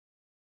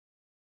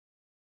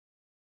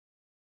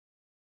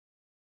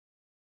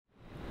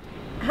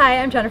Hi,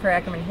 I'm Jennifer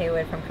Ackerman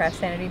Haywood from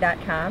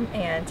CraftSanity.com,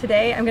 and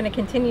today I'm going to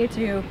continue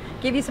to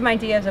give you some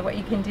ideas of what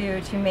you can do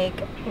to make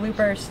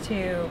loopers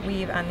to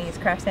weave on these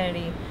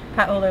CraftSanity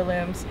pot holder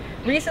looms.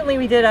 Recently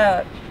we did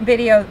a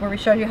video where we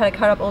showed you how to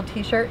cut up old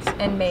t-shirts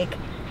and make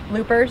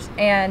loopers,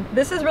 and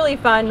this is really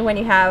fun when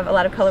you have a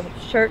lot of colorful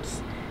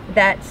shirts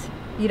that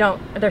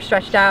they're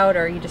stretched out,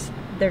 or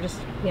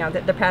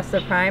they're past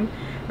their prime.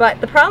 But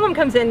the problem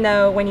comes in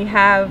though when you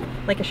have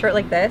like a shirt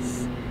like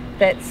this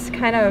that's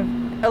kind of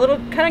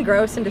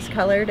gross and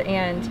discolored,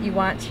 and you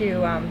want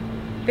to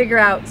figure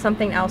out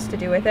something else to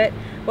do with it.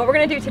 What we're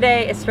going to do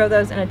today is throw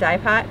those in a dye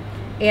pot,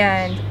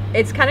 and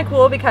it's kind of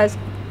cool because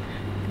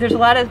there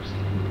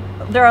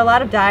are a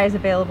lot of dyes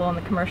available in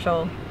the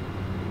commercial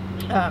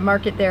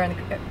market there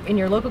in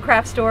your local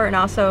craft store, and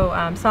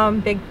also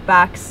some big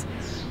box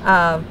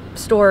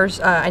stores.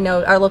 I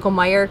know our local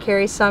Meijer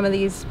carries some of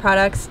these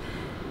products.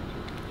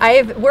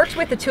 I've worked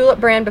with the Tulip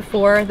brand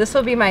before. This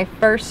will be my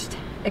first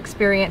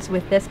experience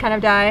with this kind of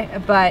dye,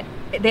 but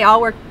they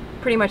all work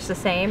pretty much the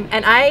same,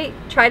 and I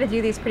try to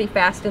do these pretty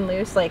fast and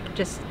loose, like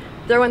just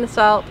throw in the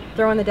salt,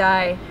 throw in the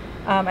dye.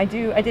 I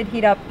did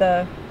heat up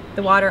the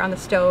water on the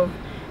stove.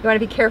 You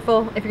want to be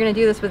careful if you're going to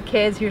do this with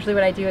kids. Usually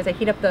what I do is I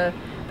heat up the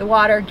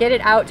water, get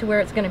it out to where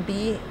it's going to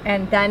be,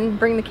 and then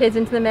bring the kids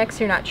into the mix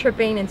so you're not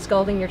tripping and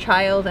scalding your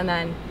child, and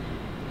then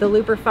the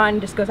looper fun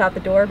just goes out the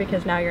door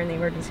because now you're in the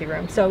emergency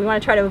room. So we want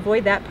to try to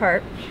avoid that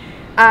part.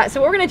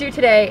 So what we're going to do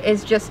today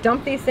is just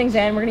dump these things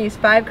in. We're going to use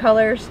 5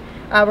 colors.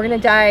 We're going to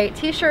dye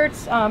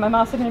t-shirts. I'm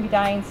also going to be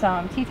dyeing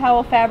some tea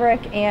towel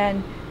fabric,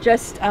 and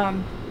just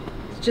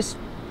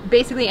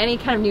basically any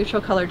kind of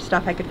neutral colored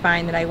stuff I could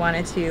find that I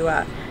wanted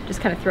to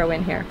just kind of throw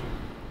in here.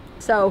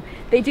 So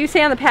they do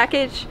say on the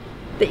package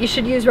that you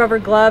should use rubber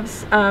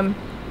gloves.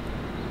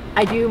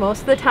 I do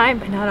most of the time,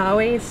 but not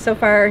always. So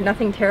far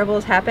nothing terrible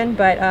has happened,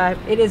 but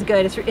it is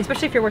good,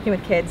 especially if you're working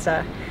with kids.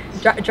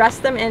 Dress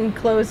them in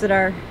clothes that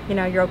are,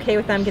 you're okay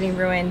with them getting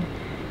ruined,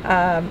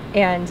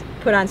 and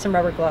put on some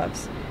rubber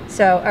gloves.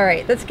 So, all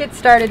right, let's get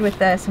started with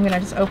this. I'm gonna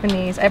just open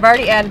these. I've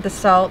already added the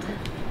salt,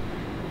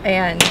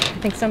 and I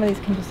think some of these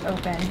can just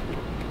open.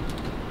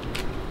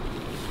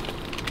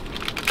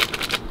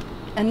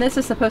 And this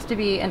is supposed to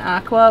be an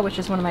aqua, which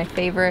is one of my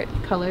favorite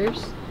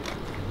colors.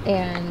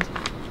 And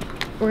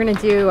we're gonna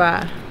do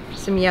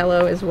some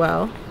yellow as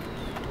well.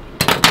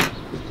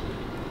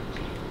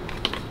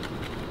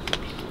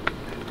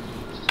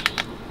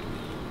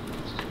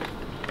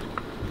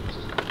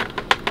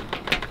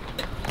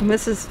 And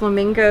this is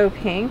flamingo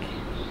pink,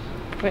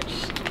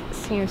 which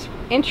seems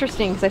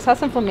interesting because I saw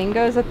some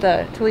flamingos at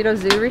the Toledo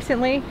Zoo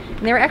recently, and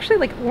they were actually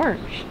like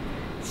orange.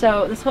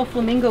 So this whole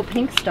flamingo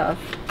pink stuff,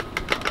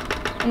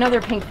 I know they're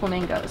pink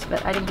flamingos,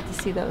 but I didn't get to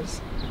see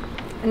those.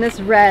 And this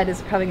red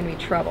is probably going to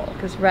be trouble,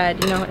 because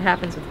red, you know what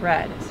happens with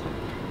red, it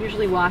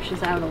usually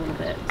washes out a little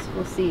bit. So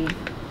we'll see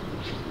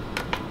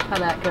how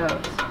that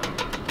goes.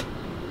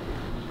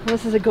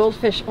 This is a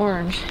goldfish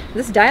orange.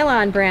 This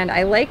Dylon brand,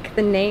 I like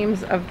the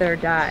names of their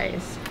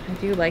dyes. I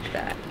do like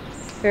that.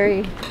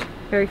 Very,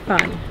 very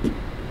fun.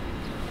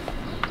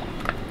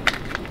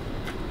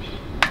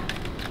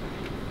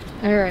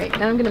 All right,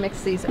 now I'm going to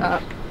mix these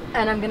up,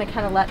 and I'm going to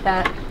kind of let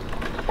that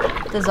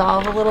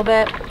dissolve a little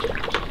bit.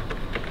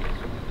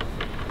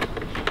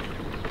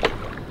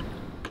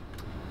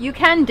 You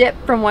can dip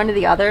from one to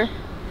the other,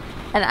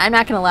 and I'm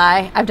not gonna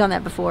lie, I've done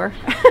that before.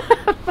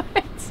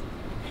 But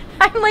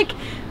I'm like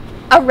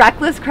a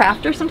reckless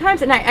crafter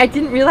sometimes, and I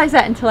didn't realize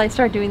that until I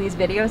started doing these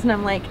videos, and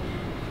I'm like,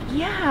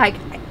 yeah,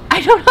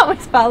 I don't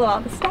always follow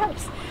all the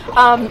steps.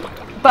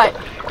 But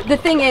the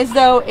thing is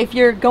though, if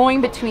you're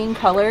going between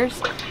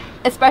colors,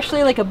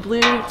 especially like a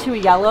blue to a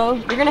yellow,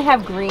 you're gonna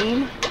have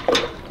green,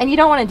 and you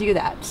don't want to do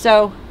that.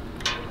 So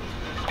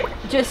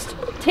just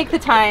take the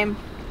time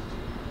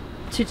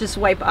to just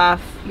wipe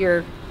off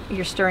your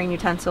stirring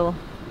utensil,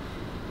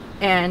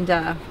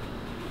 and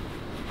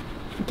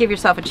give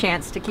yourself a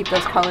chance to keep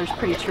those colors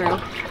pretty true.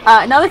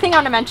 Another thing I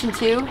want to mention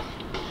too,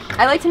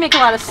 I like to make a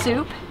lot of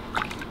soup.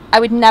 I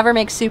would never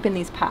make soup in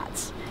these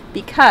pots,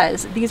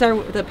 because these are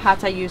the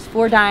pots I use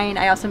for dyeing.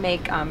 I also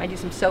make, I do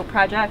some soap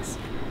projects,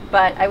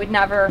 but I would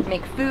never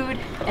make food,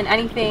 and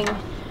anything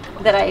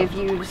that I've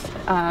used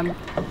that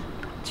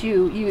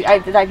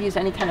I've used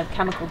any kind of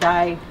chemical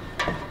dye,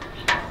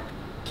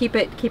 keep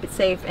it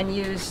safe, and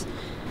use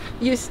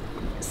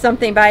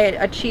something, buy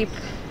a cheap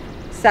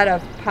set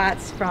of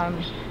pots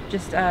from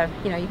just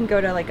you can go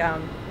to like I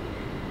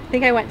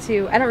think I went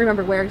to, I don't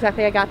remember where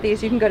exactly I got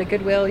these. You can go to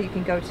Goodwill, you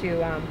can go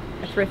to a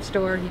thrift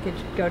store, you could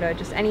go to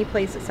just any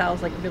place that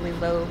sells like really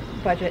low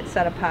budget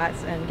set of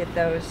pots and get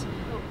those.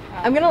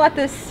 I'm gonna let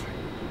this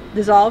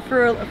dissolve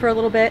for a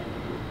little bit,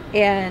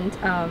 and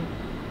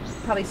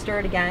probably stir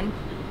it again,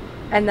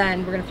 and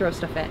then we're gonna throw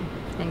stuff in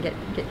and get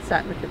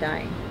set with the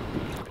dyeing.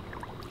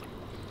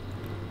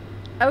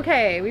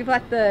 Okay, we've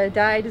let the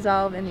dye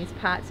dissolve in these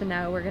pots, and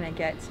now we're gonna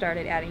get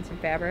started adding some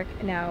fabric.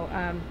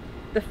 Now,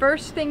 the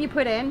first thing you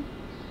put in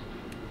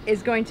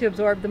is going to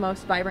absorb the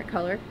most vibrant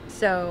color.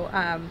 So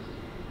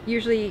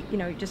usually,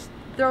 just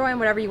throw in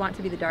whatever you want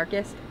to be the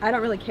darkest. I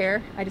don't really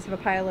care. I just have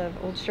a pile of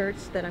old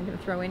shirts that I'm going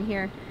to throw in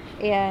here.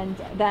 And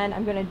then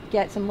I'm going to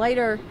get some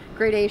lighter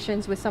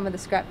gradations with some of the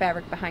scrap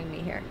fabric behind me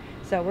here.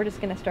 So we're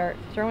just going to start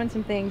throwing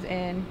some things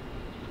in.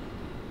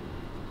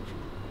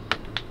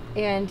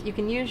 And you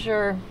can use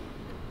you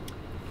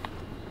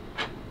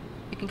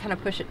can kind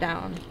of push it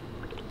down.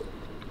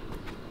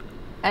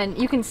 And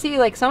you can see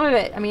like some of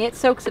it, I mean, it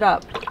soaks it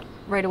up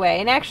right away.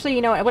 And actually,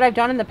 you know, what I've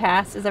done in the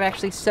past is I've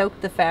actually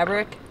soaked the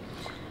fabric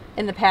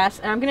in the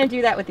past. And I'm going to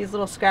do that with these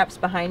little scraps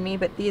behind me,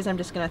 but these I'm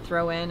just going to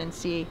throw in and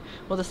see.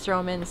 We'll just throw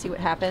them in and see what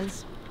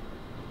happens.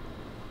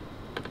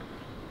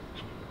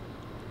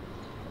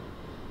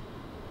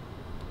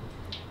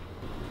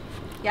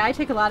 Yeah, I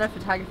take a lot of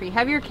photography.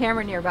 Have your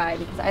camera nearby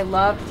because I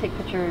love to take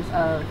pictures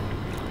of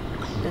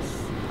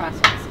this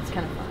process. It's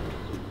kind of fun.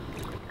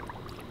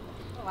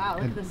 Oh wow,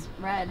 look at this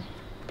red.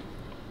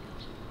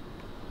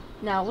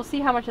 Now, we'll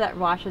see how much of that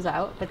washes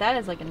out, but that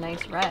is like a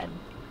nice red.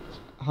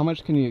 How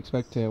much can you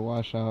expect to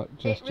wash out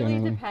just generally? It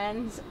really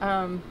depends.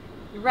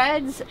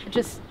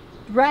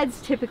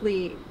 Reds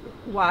typically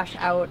wash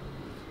out.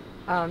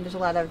 There's a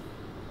lot of,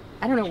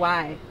 I don't know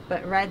why,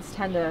 but reds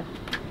tend to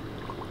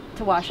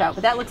wash out.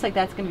 But that looks like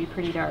that's going to be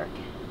pretty dark.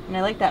 And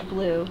I like that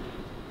blue.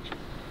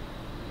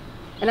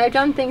 And I've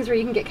done things where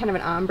you can get kind of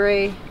an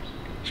ombre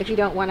if you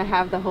don't want to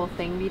have the whole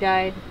thing be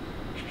dyed.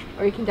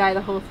 Or you can dye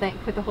the whole thing,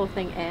 put the whole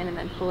thing in and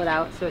then pull it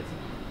out so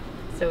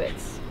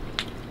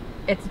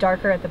it's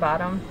darker at the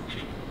bottom.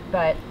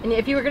 But and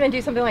if you were going to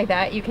do something like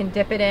that, you can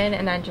dip it in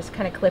and then just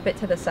kind of clip it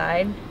to the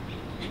side.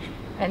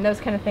 And those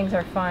kind of things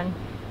are fun.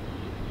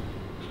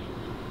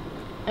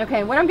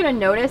 Okay, what I'm going to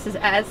notice is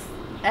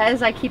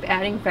as I keep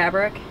adding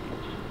fabric,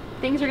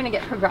 things are going to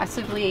get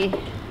progressively,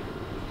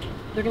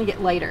 they're going to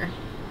get lighter.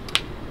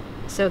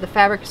 So the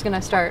fabric is going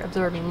to start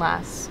absorbing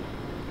less.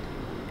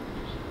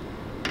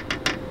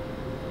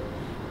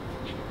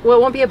 Well,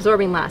 it won't be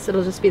absorbing less,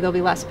 it'll just be, there'll be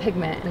less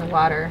pigment in the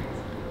water.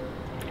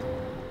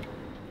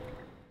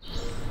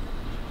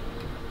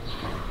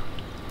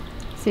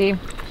 See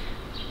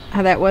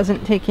how that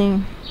wasn't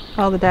taking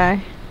all the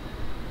dye?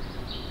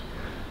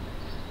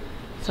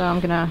 So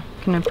I'm gonna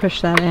push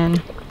that in.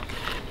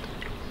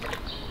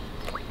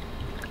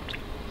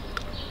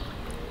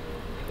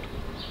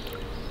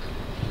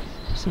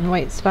 Some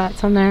white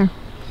spots on there.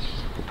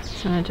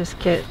 So I'm gonna just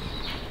push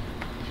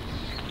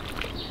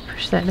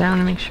that down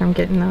and make sure I'm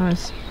getting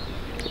those.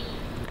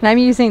 And I'm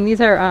using,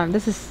 these are,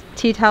 this is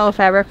tea towel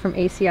fabric from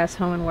ACS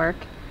Home and Work.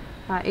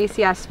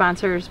 ACS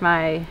sponsors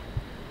my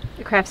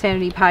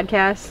CraftSanity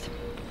podcast,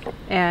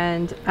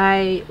 and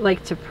I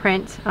like to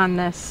print on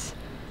this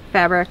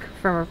fabric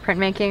from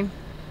printmaking.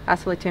 I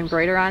also like to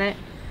embroider on it,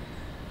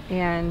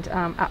 and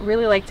I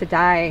really like to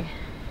dye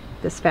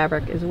this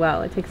fabric as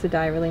well. It takes the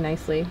dye really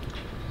nicely.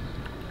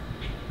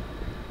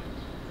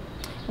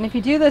 And if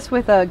you do this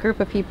with a group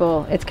of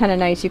people, it's kind of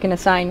nice. You can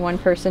assign one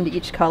person to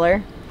each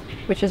color,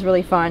 which is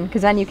really fun,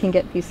 because then you can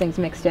get these things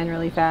mixed in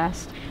really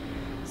fast.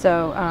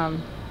 So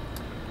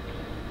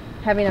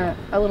having a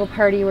little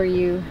party where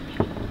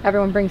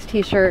everyone brings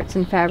t-shirts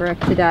and fabric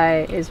to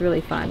dye is really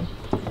fun.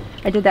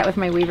 I did that with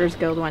my Weavers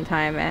Guild one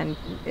time, and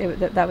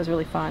that was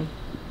really fun.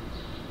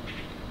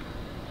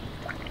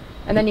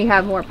 And then you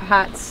have more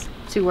pots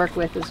to work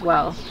with as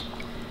well.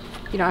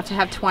 You don't have to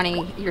have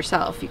 20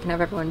 yourself. You can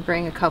have everyone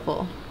bring a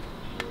couple.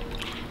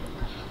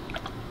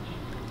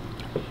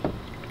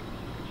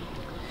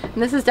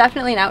 And this is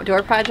definitely an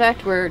outdoor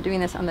project. We're doing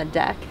this on the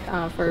deck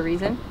for a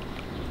reason,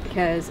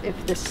 because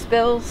if this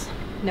spills,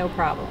 no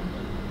problem.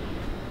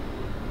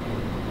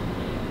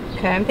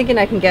 Okay, I'm thinking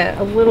I can get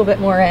a little bit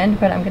more in,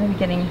 but I'm going to be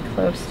getting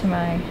close to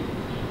my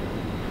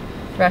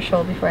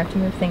threshold before I have to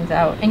move things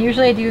out. And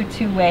usually I do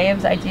 2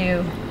 waves. I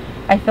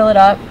fill it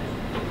up,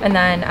 and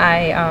then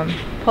I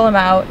pull them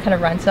out, kind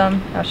of rinse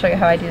them. I'll show you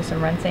how I do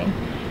some rinsing.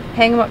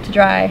 Hang them up to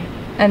dry,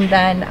 and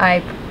then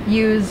I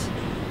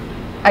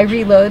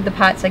reload the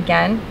pots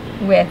again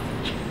with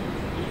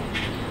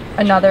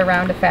another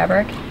round of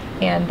fabric,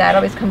 and that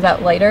always comes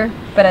out lighter,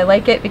 but I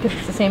like it because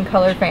it's the same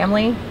color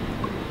family,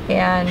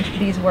 and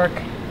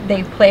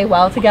they play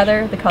well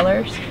together, the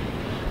colors,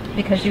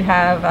 because you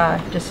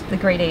have just the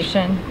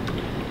gradation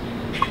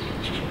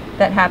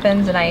that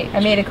happens. And I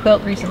made a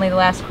quilt recently. The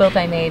last quilt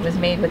I made was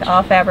made with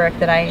all fabric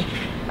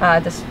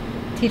that this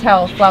tea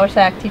towel, flour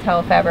sack tea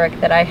towel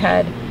fabric that I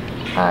had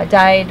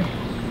dyed.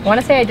 I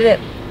want to say I did it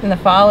in the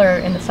fall or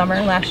in the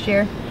summer last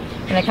year,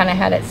 and I kind of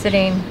had it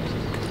sitting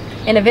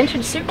in a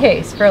vintage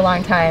suitcase for a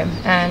long time,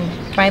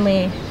 and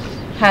finally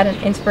had an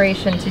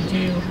inspiration to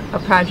do a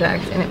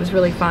project, and it was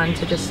really fun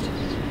to just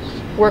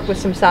work with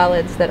some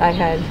solids that I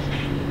had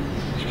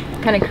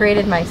kind of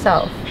created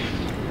myself.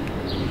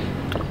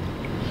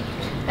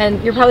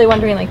 And you're probably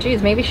wondering, like,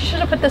 geez, maybe she should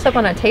have put this up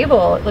on a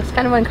table. It looks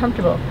kind of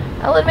uncomfortable.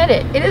 I'll admit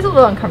it, it is a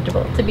little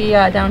uncomfortable to be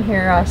down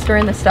here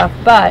stirring this stuff,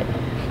 but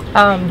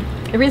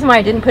the reason why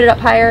I didn't put it up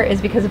higher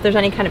is because if there's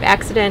any kind of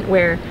accident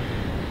where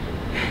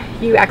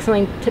you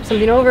accidentally tip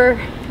something over,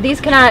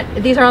 these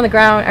are on the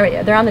ground,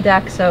 they're on the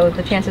deck, so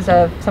the chances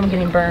of someone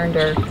getting burned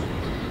or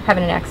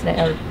having an accident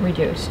or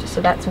reduced.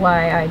 So that's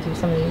why I do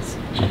some of these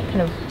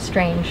kind of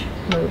strange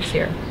moves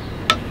here.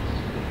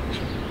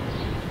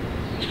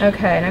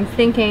 Okay, and I'm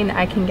thinking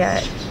I can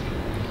get,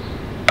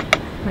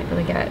 might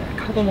really get a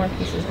couple more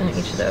pieces in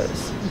each of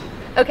those.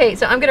 Okay,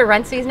 so I'm gonna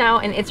rinse these now,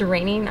 and it's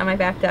raining on my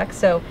back deck,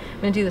 so I'm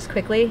gonna do this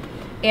quickly.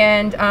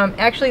 And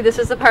actually, this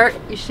is the part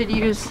you should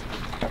use.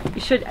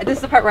 This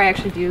is the part where I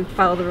actually do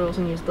follow the rules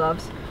and use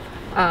gloves.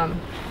 All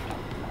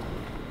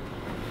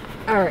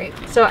right,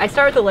 so I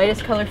start with the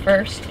lightest color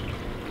first,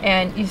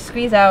 and you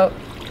squeeze out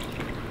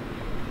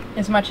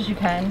as much as you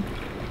can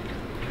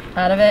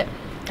out of it,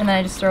 and then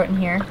I just throw it in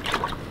here.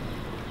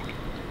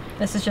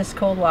 This is just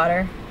cold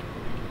water.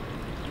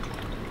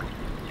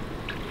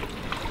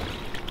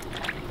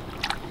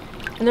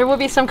 And there will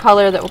be some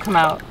color that will come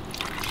out.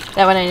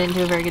 That one I didn't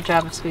do a very good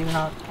job of squeezing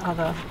out all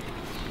the...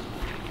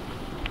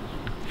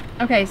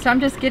 Okay, so I'm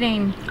just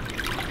giving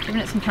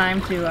it some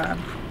time to,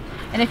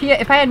 and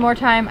if I had more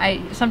time,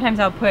 sometimes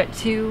I'll put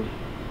two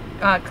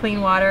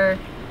clean water,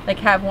 like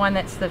have one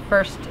that's the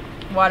first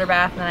water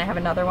bath and then I have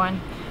another one.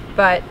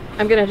 But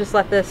I'm gonna just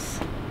let this,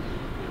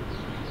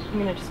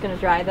 just gonna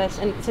dry this,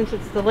 and since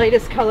it's the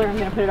lightest color, I'm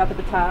gonna put it up at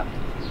the top.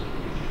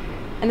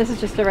 And this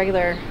is just a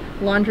regular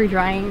laundry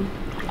drying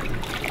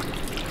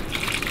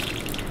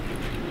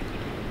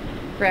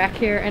rack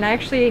here, and I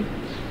actually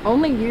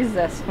only use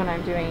this when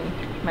I'm doing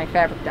my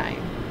fabric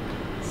dyeing.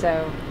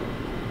 So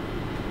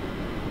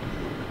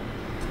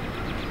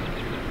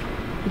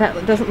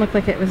that doesn't look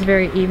like it was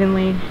very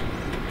evenly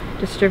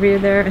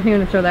distributed there. I think I'm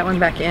gonna throw that one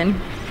back in.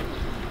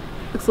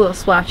 Looks a little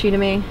splotchy to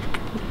me.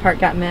 The part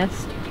got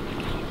missed.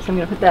 So I'm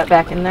gonna put that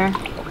back in there.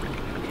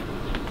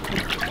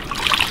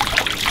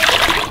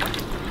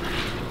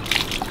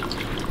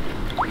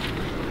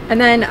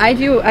 And then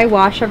I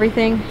wash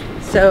everything,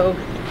 so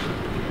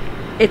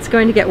it's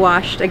going to get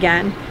washed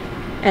again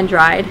and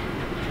dried.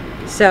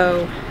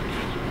 So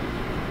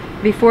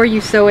before you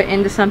sew it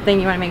into something,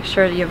 you want to make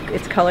sure that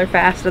it's color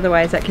fast,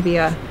 otherwise that could be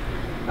a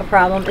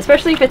problem,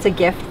 especially if it's a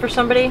gift for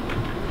somebody.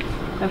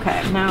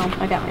 Okay, now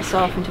I got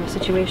myself into a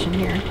situation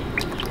here.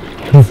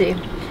 Let's see.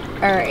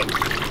 Alright.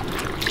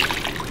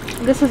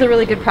 This is a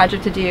really good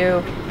project to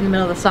do in the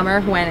middle of the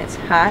summer when it's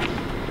hot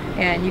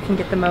and you can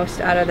get the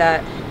most out of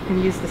that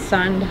and use the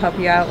sun to help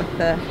you out with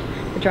the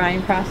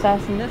drying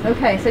process. And this.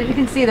 Okay, so as you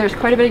can see, there's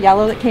quite a bit of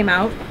yellow that came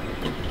out.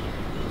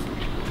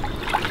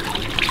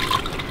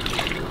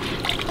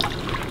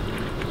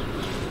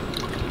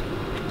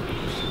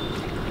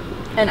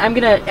 And I'm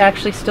gonna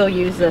actually still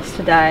use this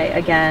to dye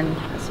again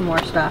some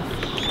more stuff.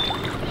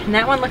 And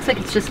that one looks like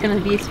it's just gonna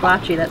be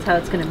splotchy. That's how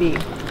it's gonna be.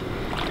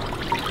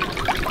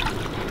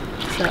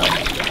 So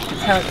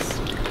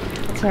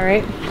it's all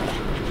right.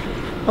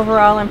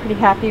 Overall, I'm pretty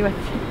happy with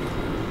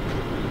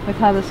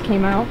how this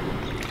came out.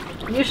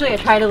 Usually I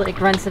try to like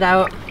rinse it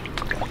out,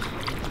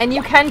 and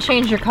you can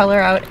change your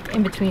color out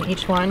in between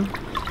each one.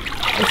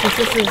 This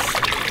is,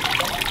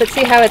 but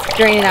see how it's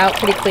draining out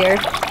pretty clear?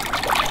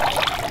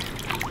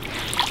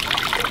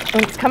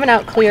 When it's coming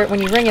out clear,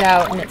 when you wring it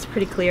out and it's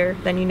pretty clear,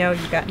 then you know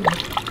you've gotten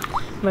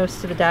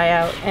most of the dye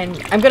out.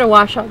 And I'm gonna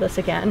wash all this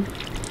again.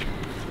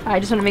 I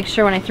just want to make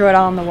sure when I throw it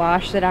all in the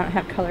wash that I don't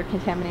have color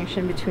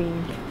contamination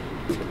between,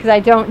 because I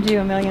don't do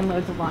a million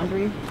loads of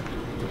laundry.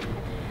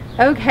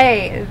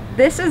 Okay,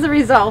 this is the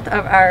result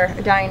of our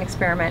dyeing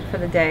experiment for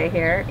the day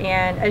here,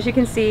 and as you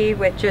can see,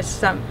 with just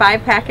 5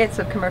 packets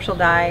of commercial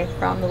dye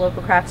from the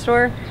local craft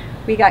store,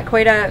 we got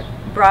quite a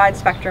broad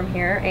spectrum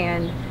here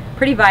and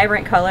pretty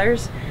vibrant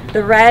colors.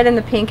 The red and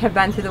the pink have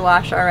been through the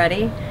wash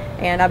already,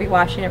 and I'll be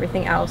washing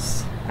everything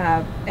else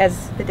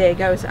as the day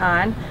goes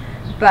on.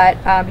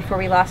 But before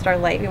we lost our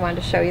light, we wanted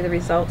to show you the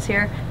results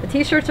here. The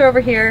t-shirts are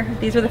over here.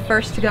 These are the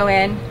first to go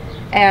in,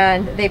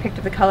 and they picked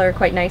up the color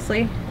quite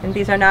nicely. And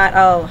these are not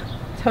all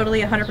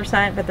totally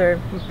 100%, but they're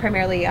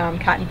primarily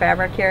cotton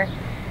fabric here.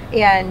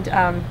 And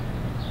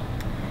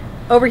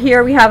over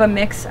here we have a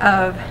mix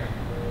of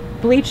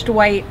bleached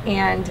white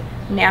and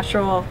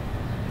natural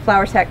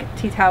flour sack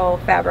tea towel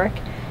fabric,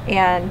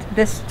 and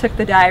this took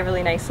the dye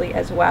really nicely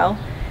as well.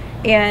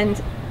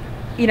 And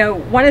you know,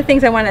 one of the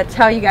things I want to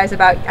tell you guys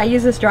about, I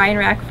use this drying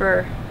rack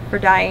for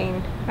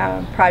dyeing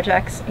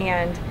projects,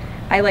 and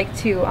I like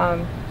to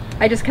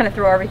I just kind of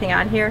throw everything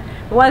on here.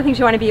 But one of the things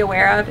you want to be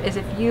aware of is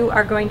if you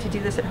are going to do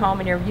this at home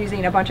and you're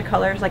using a bunch of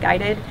colors like I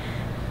did,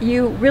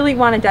 you really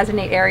want to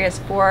designate areas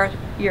for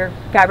your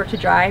fabric to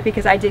dry,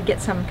 because I did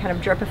get some kind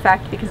of drip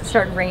effect because it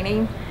started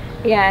raining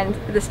and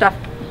the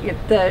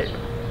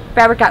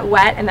fabric got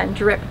wet and then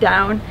dripped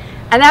down.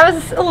 And that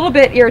was a little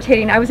bit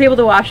irritating. I was able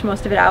to wash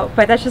most of it out,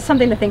 but that's just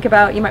something to think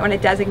about. You might want to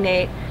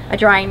designate a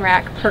drying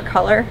rack per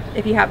color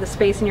if you have the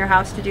space in your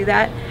house to do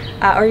that.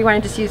 Or you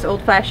want to just use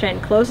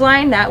old-fashioned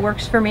clothesline. That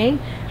works for me.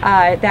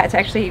 That's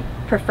actually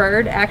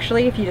preferred,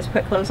 actually. If you just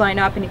put clothesline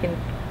up and you can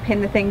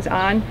pin the things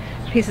on,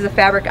 pieces of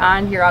fabric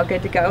on, you're all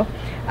good to go.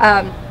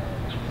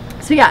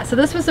 So yeah, so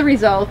this was the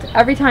result.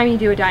 Every time you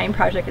do a dyeing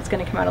project, it's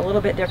going to come out a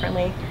little bit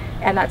differently,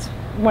 and that's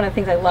one of the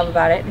things I love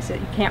about it, is that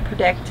you can't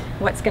predict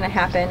what's going to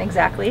happen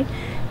exactly.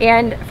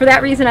 And for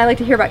that reason, I like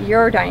to hear about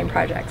your dyeing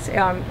projects.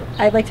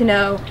 I'd like to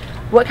know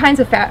what kinds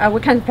of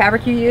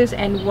fabric you use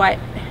and what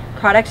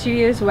products you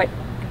use, what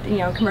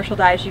commercial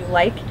dyes you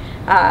like.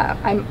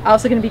 I'm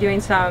also going to be doing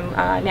some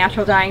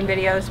natural dyeing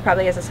videos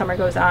probably as the summer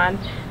goes on.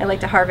 I like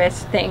to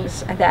harvest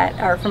things that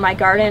are from my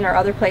garden or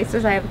other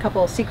places. I have a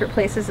couple secret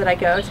places that I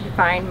go to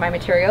find my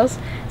materials.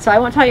 So I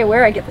won't tell you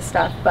where I get the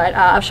stuff, but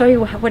I'll show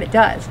you what it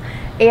does.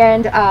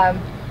 And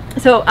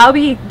so I'll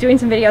be doing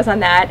some videos on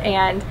that,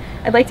 and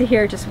I'd like to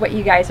hear just what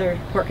you guys are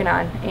working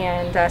on.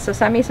 And so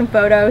send me some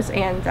photos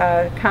and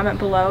comment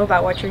below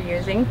about what you're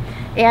using.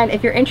 And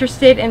if you're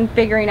interested in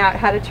figuring out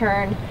how to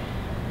turn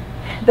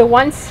the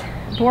once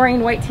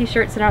boring white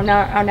t-shirts that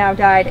are now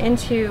dyed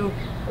into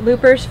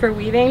loopers for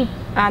weaving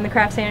on the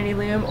CraftSanity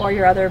loom or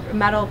your other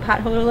metal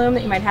pot holder loom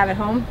that you might have at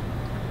home,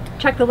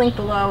 check the link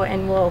below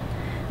and we'll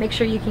make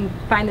sure you can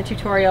find the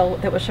tutorial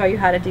that will show you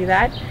how to do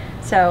that.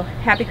 So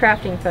happy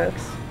crafting,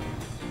 folks.